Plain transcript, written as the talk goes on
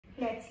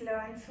Let's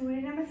learn Surya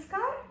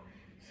Namaskar.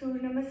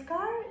 Surya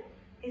Namaskar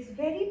is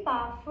very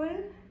powerful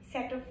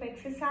set of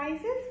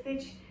exercises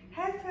which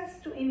helps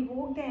us to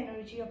invoke the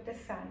energy of the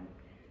sun.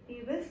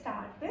 We will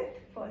start with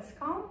first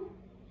count,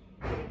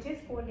 which is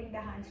folding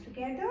the hands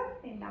together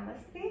in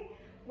Namaste.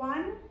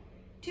 1,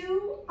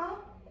 2,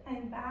 up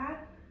and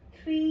back.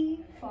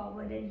 3,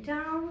 forward and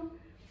down.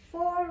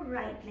 4,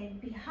 right leg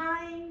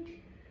behind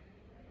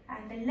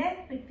and the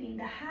left between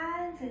the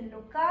hands and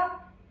look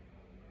up.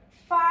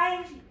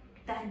 5,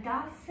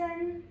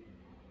 Dandasana.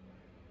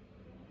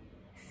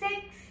 6,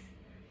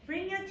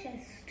 bring your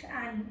chest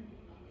and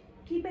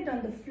keep it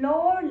on the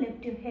floor,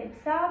 lift your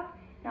hips up.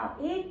 Now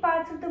 8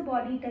 parts of the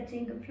body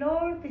touching the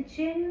floor, the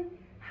chin,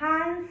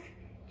 hands,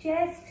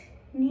 chest,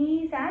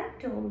 knees and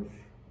toes.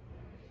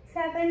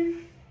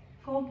 7,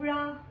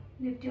 Cobra,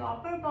 lift your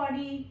upper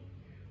body,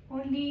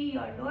 only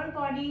your lower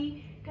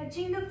body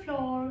touching the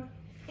floor.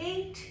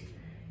 8,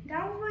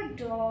 Downward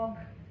Dog,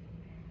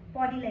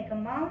 body like a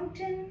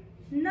mountain.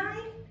 9,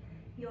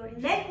 your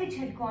leg which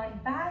had gone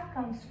back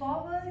comes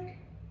forward.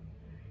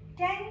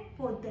 10,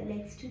 both the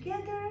legs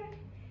together.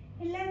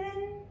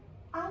 11,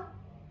 up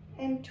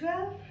and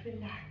 12,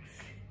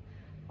 relax.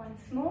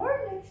 Once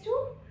more, let's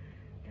do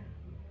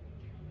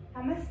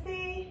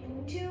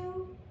Namaste.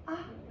 2,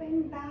 up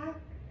and back.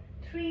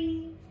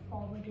 3,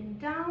 forward and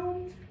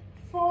down.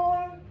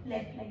 4,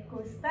 left leg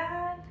goes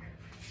back.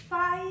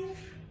 5,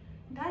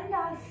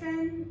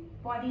 Dandasana,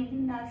 body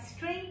in a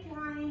straight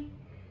line.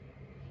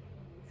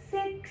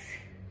 6,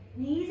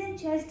 knees and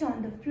chest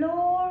on the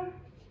floor.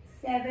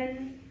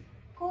 7,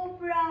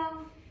 Cobra.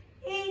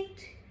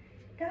 8,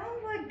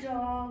 Downward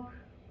Dog.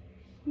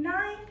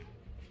 9,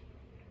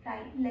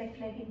 left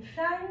leg in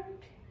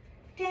front.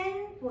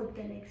 10, both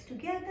the legs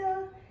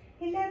together.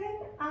 11,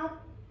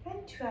 up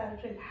and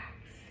 12, relax.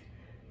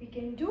 We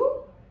can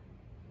do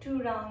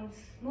 2 rounds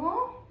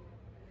more.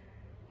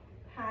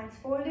 Hands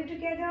folded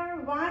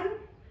together. 1,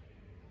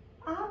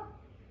 up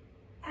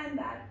and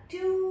back.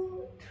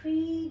 2,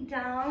 3,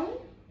 down.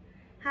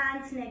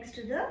 Hands next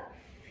to the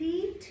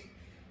feet.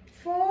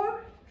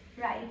 4,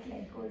 right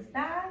leg goes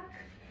back.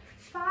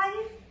 5,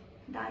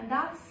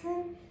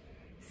 Dandasana.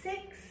 6,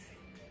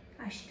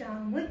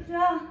 Ashtanga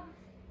Mudra.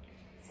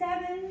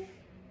 7,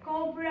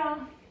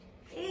 Cobra.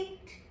 8,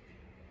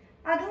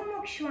 Adho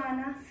Mukha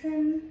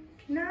Svanasana.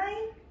 9,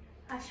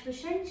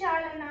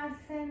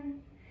 Ashwashanchalanasana.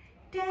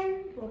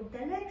 10, both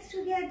the legs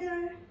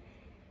together.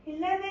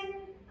 11,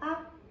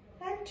 up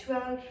and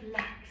 12,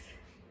 relax.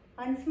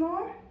 Once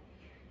more,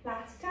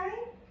 last time.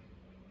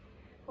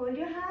 Hold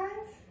your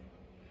hands.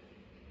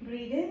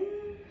 Breathe in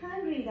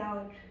and breathe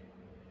out.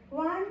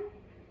 1,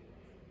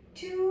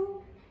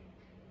 2,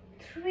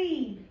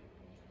 3,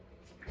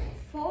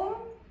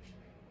 4,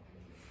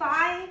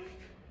 5,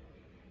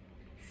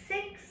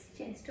 6,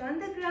 chest on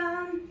the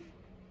ground.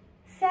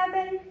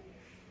 7,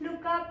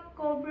 look up,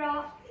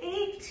 Cobra.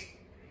 8,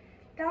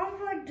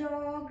 Downward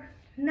Dog.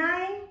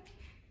 9,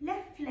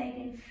 left leg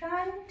in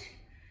front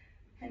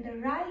and the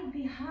right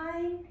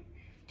behind.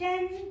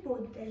 10,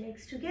 both the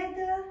legs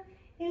together.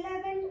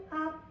 11,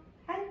 up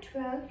and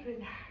 12,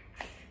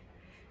 relax.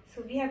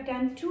 So we have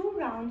done 2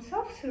 rounds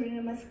of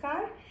Surya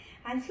Namaskar,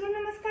 and Surya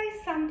Namaskar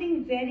is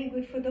something very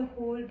good for the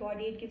whole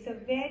body. It gives a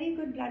very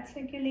good blood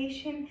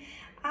circulation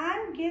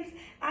and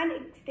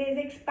there's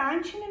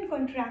expansion and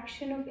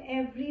contraction of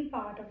every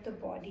part of the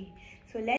body. So let's